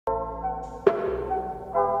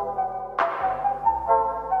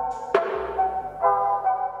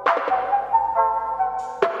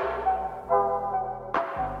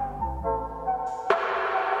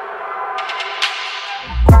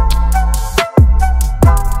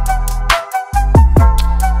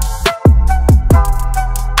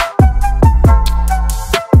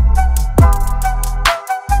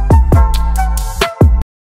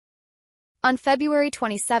On February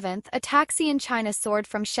 27, a taxi in China soared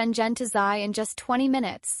from Shenzhen to Zai in just 20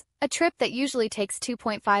 minutes, a trip that usually takes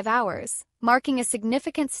 2.5 hours, marking a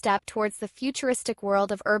significant step towards the futuristic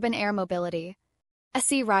world of urban air mobility. A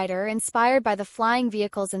Searider, inspired by the flying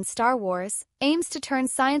vehicles in Star Wars, aims to turn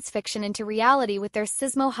science fiction into reality with their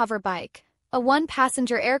Sismo hover bike, a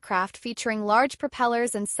one-passenger aircraft featuring large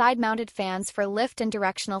propellers and side-mounted fans for lift and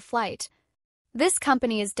directional flight. This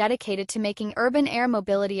company is dedicated to making urban air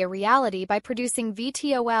mobility a reality by producing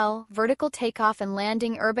VTOL, vertical takeoff and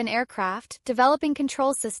landing urban aircraft, developing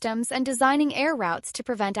control systems, and designing air routes to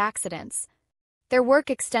prevent accidents. Their work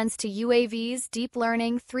extends to UAVs, deep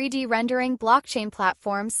learning, 3D rendering, blockchain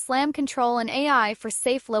platforms, SLAM control, and AI for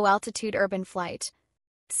safe low-altitude urban flight.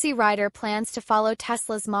 Searider plans to follow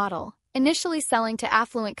Tesla's model, initially selling to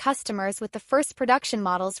affluent customers with the first production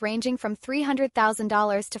models ranging from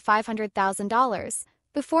 $300,000 to $500,000,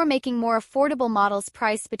 before making more affordable models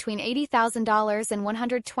priced between $80,000 and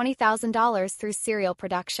 $120,000 through serial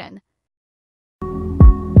production.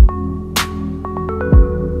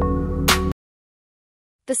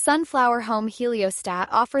 The Sunflower Home Heliostat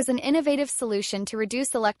offers an innovative solution to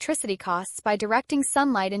reduce electricity costs by directing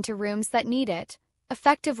sunlight into rooms that need it,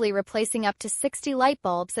 effectively replacing up to 60 light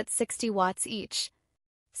bulbs at 60 watts each.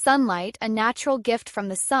 Sunlight, a natural gift from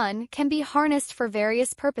the sun, can be harnessed for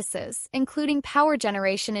various purposes, including power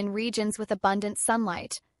generation in regions with abundant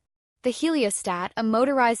sunlight. The Heliostat, a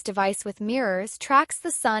motorized device with mirrors, tracks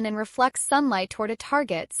the sun and reflects sunlight toward a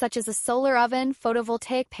target such as a solar oven,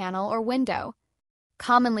 photovoltaic panel, or window.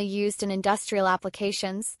 Commonly used in industrial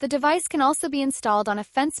applications, the device can also be installed on a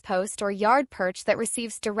fence post or yard perch that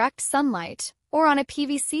receives direct sunlight, or on a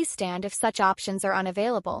PVC stand if such options are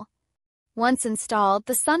unavailable. Once installed,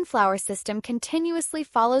 the sunflower system continuously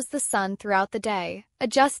follows the sun throughout the day,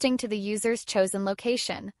 adjusting to the user's chosen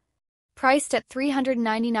location. Priced at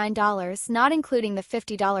 $399, not including the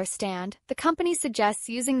 $50 stand, the company suggests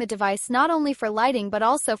using the device not only for lighting but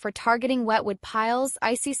also for targeting wet wood piles,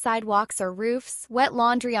 icy sidewalks or roofs, wet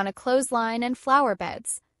laundry on a clothesline, and flower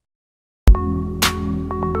beds.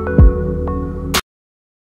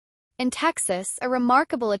 In Texas, a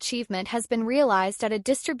remarkable achievement has been realized at a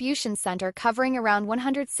distribution center covering around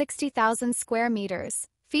 160,000 square meters,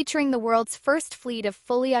 featuring the world's first fleet of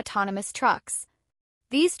fully autonomous trucks.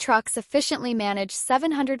 These trucks efficiently manage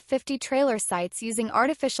 750 trailer sites using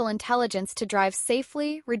artificial intelligence to drive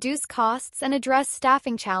safely, reduce costs, and address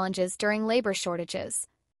staffing challenges during labor shortages.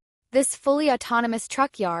 This fully autonomous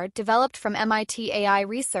truck yard, developed from MIT AI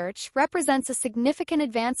research, represents a significant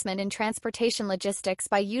advancement in transportation logistics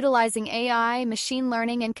by utilizing AI, machine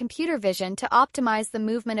learning, and computer vision to optimize the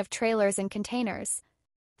movement of trailers and containers.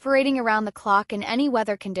 Operating around the clock in any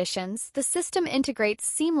weather conditions, the system integrates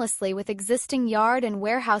seamlessly with existing yard and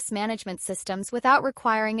warehouse management systems without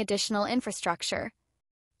requiring additional infrastructure.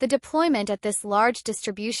 The deployment at this large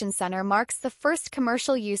distribution center marks the first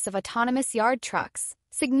commercial use of autonomous yard trucks,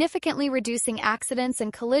 significantly reducing accidents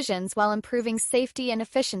and collisions while improving safety and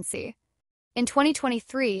efficiency. In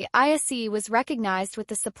 2023, ISEE was recognized with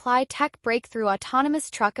the Supply Tech Breakthrough Autonomous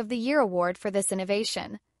Truck of the Year award for this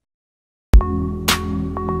innovation.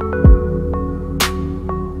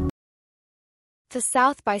 The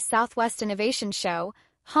South by Southwest Innovation Show,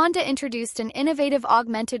 Honda introduced an innovative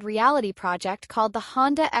augmented reality project called the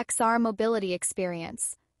Honda XR Mobility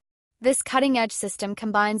Experience. This cutting-edge system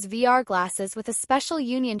combines VR glasses with a special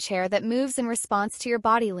union chair that moves in response to your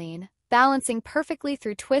body lean, balancing perfectly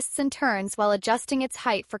through twists and turns while adjusting its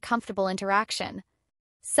height for comfortable interaction.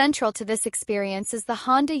 Central to this experience is the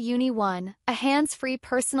Honda Uni One, a hands-free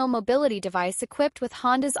personal mobility device equipped with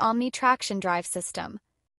Honda's Omni traction drive system.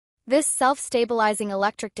 This self-stabilizing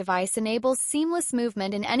electric device enables seamless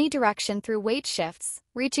movement in any direction through weight shifts,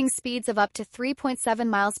 reaching speeds of up to 3.7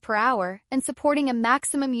 miles per hour and supporting a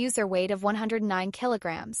maximum user weight of 109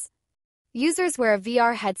 kilograms. Users wear a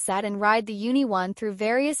VR headset and ride the Uni One through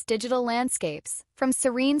various digital landscapes, from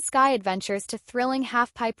serene sky adventures to thrilling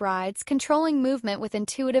half-pipe rides, controlling movement with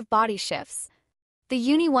intuitive body shifts. The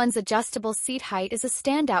Uni One's adjustable seat height is a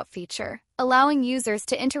standout feature, allowing users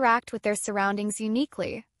to interact with their surroundings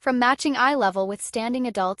uniquely, from matching eye level with standing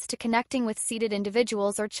adults to connecting with seated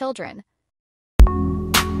individuals or children.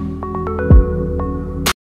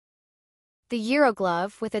 The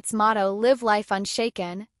GyroGlove, with its motto "Live Life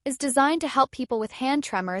Unshaken," is designed to help people with hand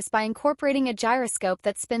tremors by incorporating a gyroscope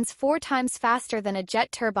that spins 4 times faster than a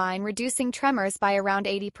jet turbine, reducing tremors by around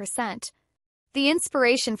 80%. The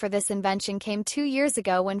inspiration for this invention came 2 years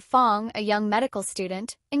ago when Fong, a young medical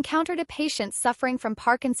student, encountered a patient suffering from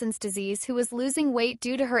Parkinson's disease who was losing weight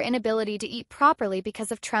due to her inability to eat properly because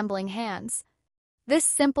of trembling hands. This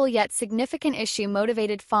simple yet significant issue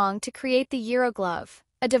motivated Fong to create the GyroGlove,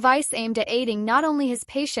 a device aimed at aiding not only his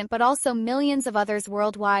patient but also millions of others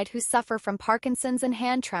worldwide who suffer from Parkinson's and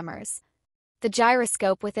hand tremors. The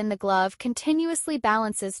gyroscope within the glove continuously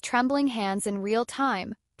balances trembling hands in real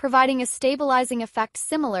time, providing a stabilizing effect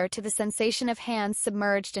similar to the sensation of hands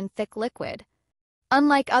submerged in thick liquid.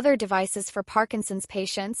 Unlike other devices for Parkinson's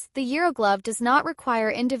patients, the GyroGlove does not require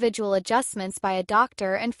individual adjustments by a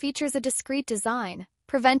doctor and features a discreet design,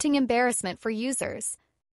 preventing embarrassment for users.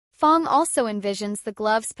 Fong also envisions the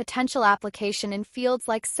glove's potential application in fields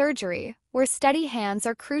like surgery, where steady hands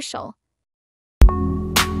are crucial.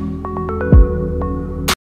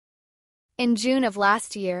 In June of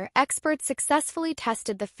last year, experts successfully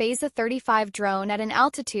tested the Phasa 35 drone at an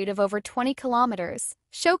altitude of over 20 kilometers,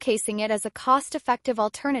 showcasing it as a cost-effective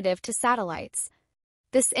alternative to satellites.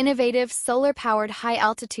 This innovative, solar-powered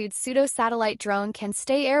high-altitude pseudo-satellite drone can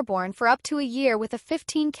stay airborne for up to a year with a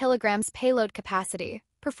 15 kilograms payload capacity,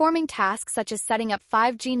 performing tasks such as setting up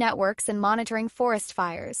 5G networks and monitoring forest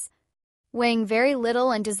fires. Weighing very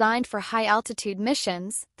little and designed for high-altitude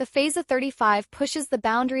missions, the Phasa 35 pushes the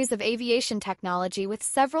boundaries of aviation technology with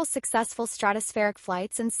several successful stratospheric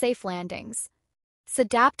flights and safe landings. Its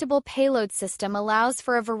adaptable payload system allows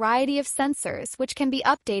for a variety of sensors which can be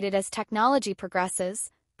updated as technology progresses,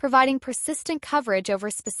 providing persistent coverage over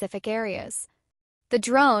specific areas. The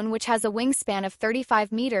drone, which has a wingspan of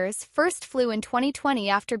 35 meters, first flew in 2020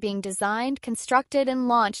 after being designed, constructed, and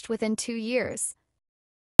launched within 2 years.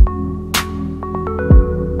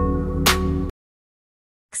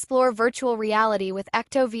 Explore virtual reality with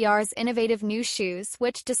EKTO VR's innovative new shoes,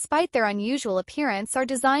 which, despite their unusual appearance, are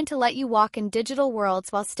designed to let you walk in digital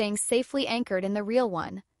worlds while staying safely anchored in the real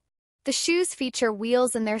one. The shoes feature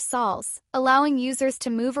wheels in their soles, allowing users to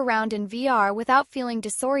move around in VR without feeling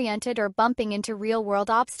disoriented or bumping into real-world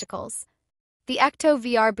obstacles. The EKTO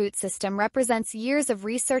VR boot system represents years of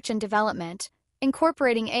research and development,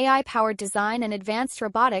 incorporating AI-powered design and advanced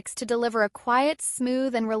robotics to deliver a quiet,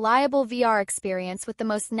 smooth, and reliable VR experience with the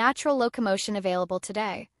most natural locomotion available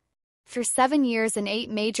today. For 7 years and 8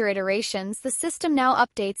 major iterations, the system now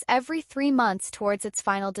updates every 3 months towards its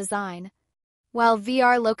final design. While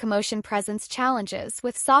VR locomotion presents challenges,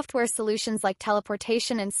 with software solutions like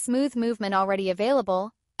teleportation and smooth movement already available,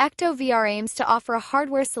 EKTO VR aims to offer a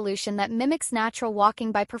hardware solution that mimics natural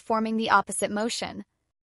walking by performing the opposite motion.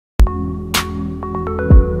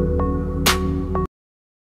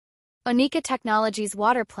 Oneka Technologies'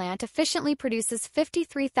 water plant efficiently produces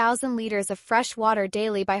 53,000 liters of fresh water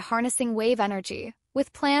daily by harnessing wave energy,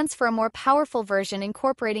 with plans for a more powerful version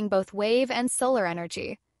incorporating both wave and solar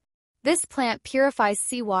energy. This plant purifies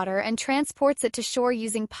seawater and transports it to shore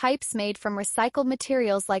using pipes made from recycled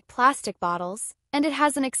materials like plastic bottles, and it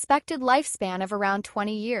has an expected lifespan of around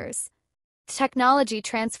 20 years. Technology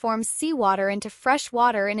transforms seawater into fresh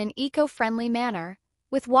water in an eco-friendly manner,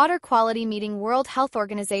 with water quality meeting World Health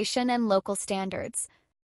Organization and local standards.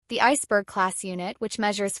 The Iceberg-class unit, which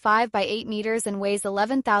measures 5 by 8 meters and weighs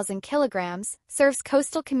 11,000 kilograms, serves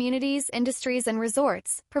coastal communities, industries, and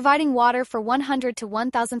resorts, providing water for 100 to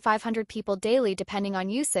 1,500 people daily depending on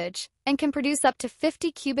usage, and can produce up to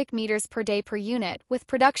 50 cubic meters per day per unit, with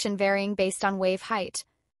production varying based on wave height.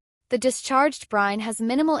 The discharged brine has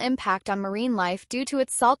minimal impact on marine life due to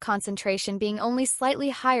its salt concentration being only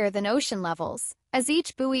slightly higher than ocean levels, as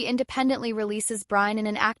each buoy independently releases brine in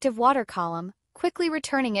an active water column, quickly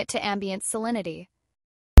returning it to ambient salinity.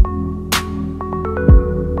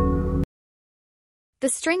 The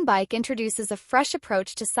STRINGBIKE introduces a fresh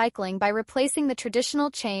approach to cycling by replacing the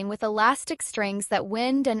traditional chain with elastic strings that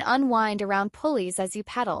wind and unwind around pulleys as you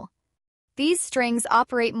pedal. These strings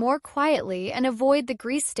operate more quietly and avoid the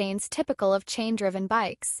grease stains typical of chain-driven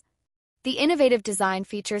bikes. The innovative design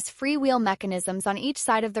features freewheel mechanisms on each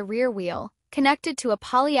side of the rear wheel, connected to a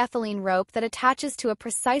polyethylene rope that attaches to a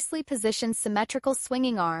precisely positioned symmetrical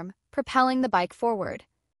swinging arm, propelling the bike forward.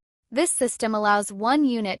 This system allows one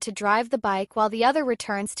unit to drive the bike while the other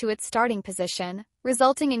returns to its starting position,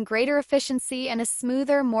 resulting in greater efficiency and a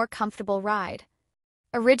smoother, more comfortable ride.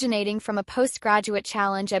 Originating from a postgraduate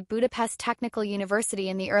challenge at Budapest Technical University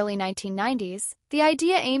in the early 1990s, the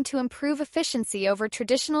idea aimed to improve efficiency over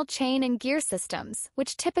traditional chain and gear systems,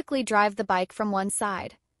 which typically drive the bike from one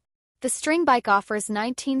side. The STRINGBIKE offers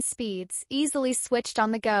 19 speeds, easily switched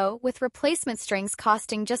on the go, with replacement strings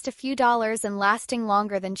costing just a few dollars and lasting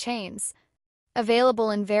longer than chains.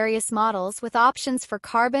 Available in various models with options for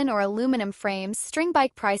carbon or aluminum frames,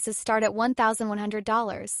 STRINGBIKE prices start at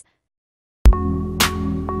 $1,100.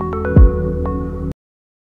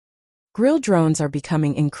 Grille drones are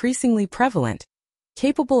becoming increasingly prevalent,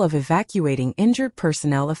 capable of evacuating injured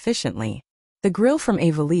personnel efficiently. The Grille from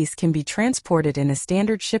a valise can be transported in a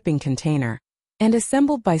standard shipping container and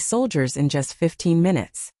assembled by soldiers in just 15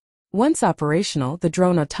 minutes. Once operational, the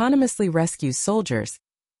drone autonomously rescues soldiers,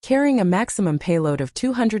 carrying a maximum payload of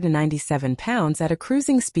 297 pounds at a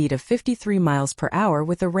cruising speed of 53 miles per hour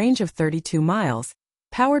with a range of 32 miles,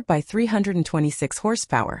 powered by 326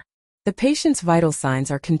 horsepower. The patient's vital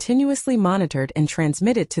signs are continuously monitored and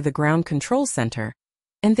transmitted to the ground control center,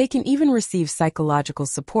 and they can even receive psychological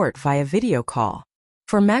support via video call.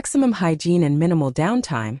 For maximum hygiene and minimal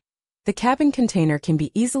downtime, the cabin container can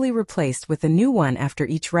be easily replaced with a new one after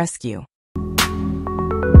each rescue.